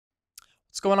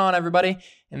What's going on, everybody?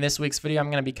 In this week's video,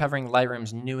 I'm going to be covering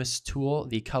Lightroom's newest tool,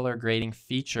 the color grading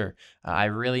feature. I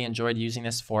really enjoyed using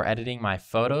this for editing my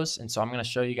photos, and so I'm going to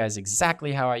show you guys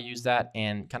exactly how I use that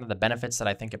and kind of the benefits that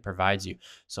I think it provides you.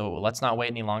 So let's not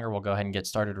wait any longer. We'll go ahead and get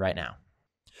started right now.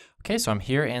 Okay, so I'm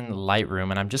here in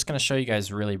Lightroom, and I'm just going to show you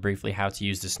guys really briefly how to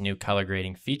use this new color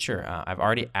grading feature. I've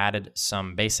already added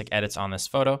some basic edits on this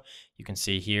photo. You can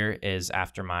see here is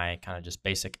after my kind of just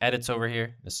basic edits over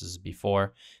here. This is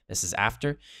before, this is after.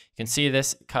 You can see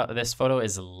this photo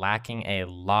is lacking a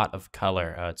lot of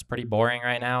color. It's pretty boring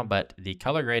right now, but the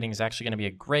color grading is actually going to be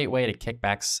a great way to kick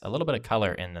back a little bit of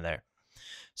color into there.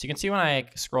 So you can see when I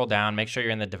scroll down, make sure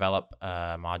you're in the develop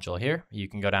module here. You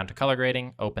can go down to color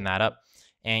grading, open that up,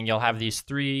 and you'll have these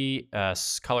three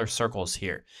color circles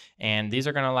here. And these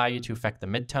are going to allow you to affect the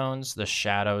midtones, the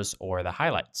shadows, or the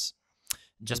highlights.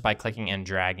 Just by clicking and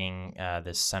dragging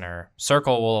this center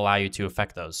circle will allow you to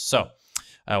affect those. So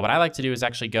what I like to do is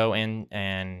actually go in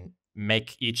and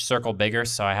make each circle bigger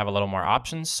so I have a little more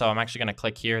options. So I'm actually going to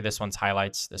click here. This one's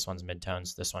highlights, this one's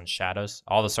midtones, this one's shadows.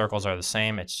 All the circles are the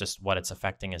same. It's just what it's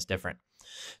affecting is different.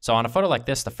 So on a photo like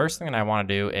this, the first thing that I want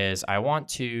to do is I want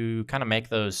to kind of make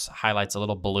those highlights a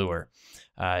little bluer.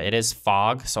 It is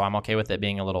fog, so I'm okay with it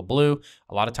being a little blue.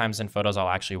 A lot of times in photos, I'll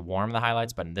actually warm the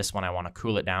highlights, but in this one, I want to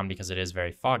cool it down because it is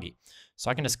very foggy. So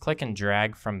I can just click and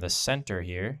drag from the center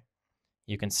here.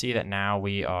 You can see that now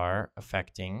we are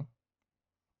affecting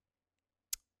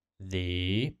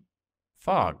the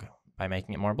fog by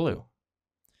making it more blue.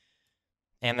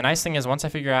 And the nice thing is once I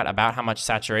figure out about how much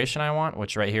saturation I want,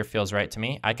 which right here feels right to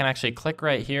me, I can actually click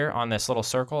right here on this little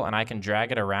circle and I can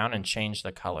drag it around and change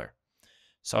the color.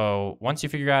 So once you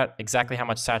figure out exactly how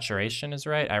much saturation is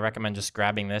right, I recommend just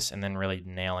grabbing this and then really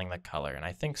nailing the color. And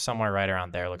I think somewhere right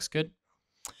around there looks good.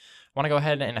 I want to go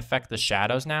ahead and affect the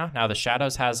shadows now. Now the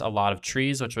shadows has a lot of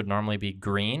trees, which would normally be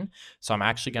green. So I'm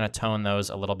actually going to tone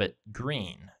those a little bit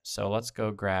green. So let's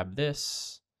go grab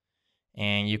this.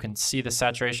 And you can see the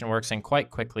saturation works in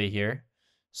quite quickly here.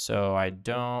 So I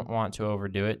don't want to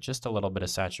overdo it, just a little bit of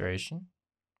saturation.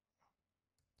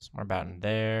 Somewhere about in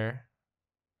there.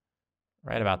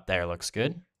 Right about there looks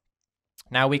good.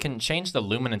 Now we can change the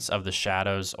luminance of the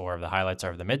shadows or of the highlights or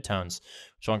of the midtones,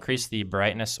 which will increase the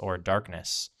brightness or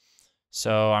darkness.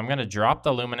 So I'm going to drop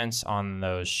the luminance on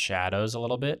those shadows a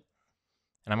little bit.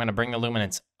 And I'm going to bring the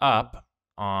luminance up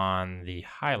on the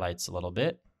highlights a little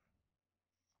bit.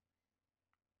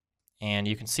 And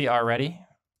you can see already,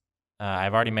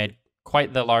 I've already made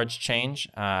quite the large change.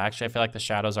 Actually, I feel like the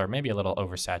shadows are maybe a little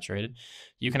oversaturated.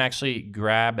 You can actually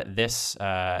grab this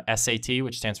SAT,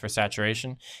 which stands for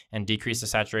saturation, and decrease the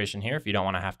saturation here if you don't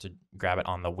want to have to grab it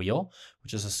on the wheel,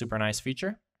 which is a super nice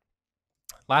feature.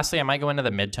 Lastly, I might go into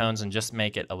the midtones and just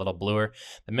make it a little bluer.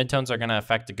 The midtones are going to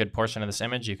affect a good portion of this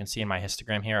image. You can see in my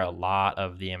histogram here, a lot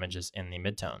of the images in the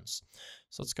midtones.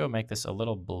 So let's go make this a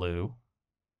little blue,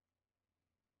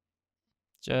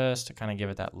 just to kind of give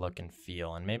it that look and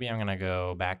feel. And maybe I'm going to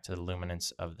go back to the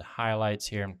luminance of the highlights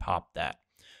here and pop that.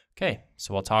 Okay,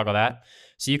 so we'll toggle that.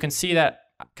 So you can see that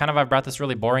kind of I've brought this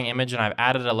really boring image and I've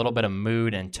added a little bit of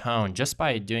mood and tone just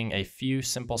by doing a few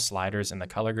simple sliders in the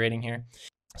color grading here.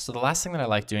 So the last thing that I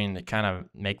like doing to kind of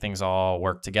make things all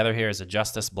work together here is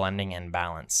adjust this blending and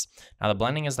balance. Now the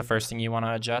blending is the first thing you want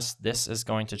to adjust. This is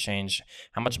going to change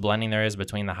how much blending there is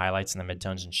between the highlights and the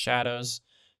midtones and shadows.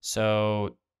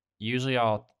 So usually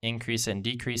I'll increase it and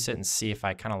decrease it and see if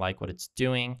I kind of like what it's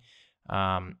doing.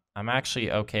 I'm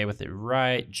actually okay with it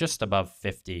right just above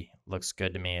 50. Looks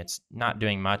good to me. It's not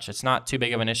doing much. It's not too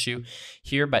big of an issue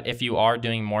here, but if you are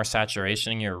doing more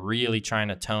saturation and you're really trying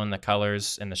to tone the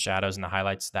colors and the shadows and the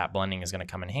highlights, that blending is going to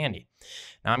come in handy.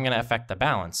 Now I'm going to affect the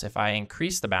balance. If I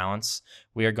increase the balance,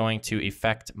 we are going to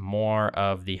affect more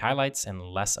of the highlights and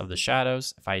less of the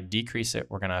shadows. If I decrease it,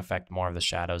 we're going to affect more of the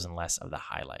shadows and less of the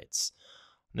highlights.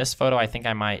 In this photo, I think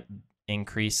I might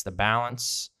increase the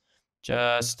balance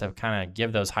just to kind of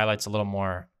give those highlights a little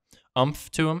more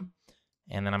oomph to them.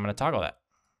 And then I'm going to toggle that.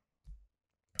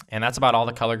 And that's about all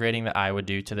the color grading that I would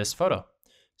do to this photo.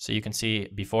 So you can see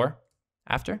before,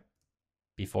 after,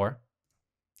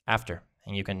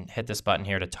 and you can hit this button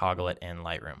here to toggle it in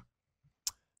Lightroom.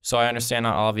 So I understand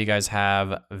not all of you guys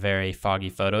have very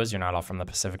foggy photos. You're not all from the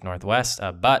Pacific Northwest,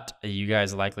 but you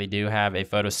guys likely do have a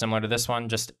photo similar to this one,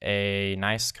 just a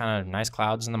nice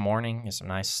clouds in the morning, some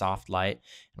nice soft light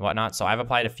and whatnot. So I've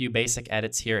applied a few basic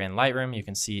edits here in Lightroom. You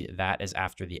can see that is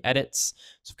after the edits.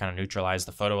 So I've kind of neutralized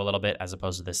the photo a little bit as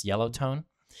opposed to this yellow tone.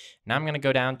 Now I'm going to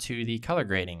go down to the color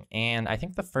grading. And I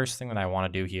think the first thing that I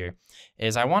want to do here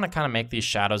is I want to kind of make these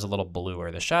shadows a little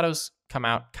bluer. The shadows come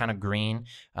out kind of green.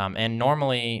 And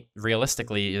normally,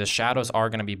 realistically, the shadows are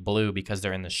going to be blue because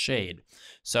they're in the shade.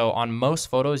 So on most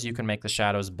photos, you can make the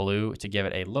shadows blue to give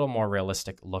it a little more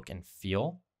realistic look and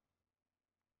feel.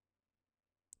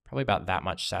 Probably about that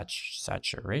much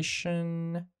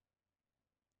saturation.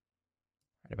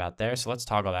 Right about there. So let's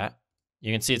toggle that.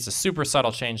 You can see it's a super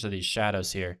subtle change to these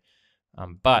shadows here,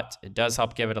 but it does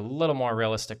help give it a little more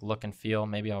realistic look and feel.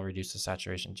 Maybe I'll reduce the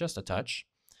saturation just a touch.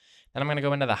 Then I'm going to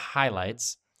go into the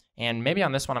highlights, and maybe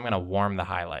on this one I'm going to warm the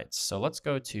highlights. So let's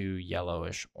go to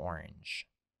yellowish orange.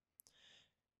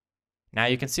 Now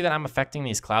you can see that I'm affecting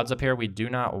these clouds up here. We do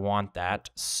not want that.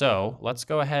 So let's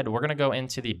go ahead. We're going to go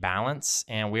into the balance,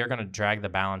 and we are going to drag the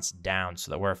balance down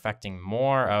so that we're affecting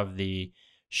more of the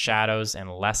shadows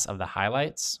and less of the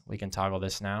highlights. We can toggle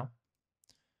this now.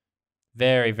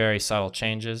 Very, very subtle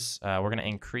changes. We're going to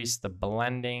increase the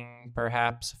blending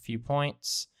perhaps a few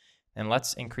points. And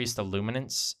let's increase the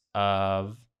luminance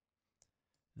of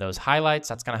those highlights.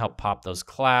 That's going to help pop those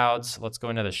clouds. Let's go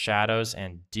into the shadows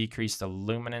and decrease the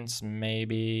luminance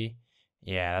maybe.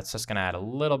 Yeah, that's just going to add a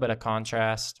little bit of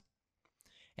contrast.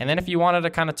 And then if you wanted to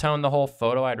kind of tone the whole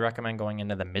photo, I'd recommend going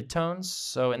into the midtones.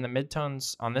 So in the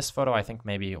midtones on this photo, I think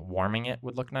maybe warming it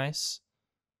would look nice.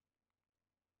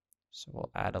 So we'll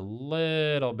add a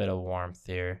little bit of warmth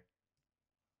here.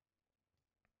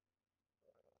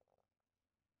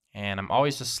 And I'm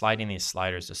always just sliding these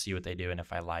sliders to see what they do and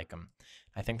if I like them.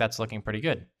 I think that's looking pretty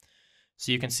good.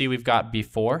 So you can see we've got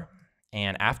before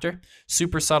and after.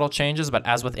 Super subtle changes, but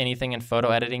as with anything in photo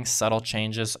editing, subtle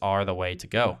changes are the way to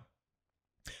go.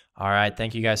 All right,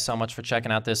 thank you guys so much for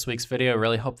checking out this week's video.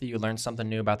 Really hope that you learned something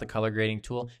new about the color grading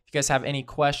tool. If you guys have any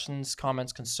questions,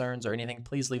 comments, concerns, or anything,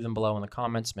 please leave them below in the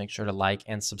comments. Make sure to like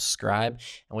and subscribe,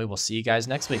 and we will see you guys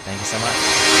next week. Thank you so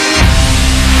much.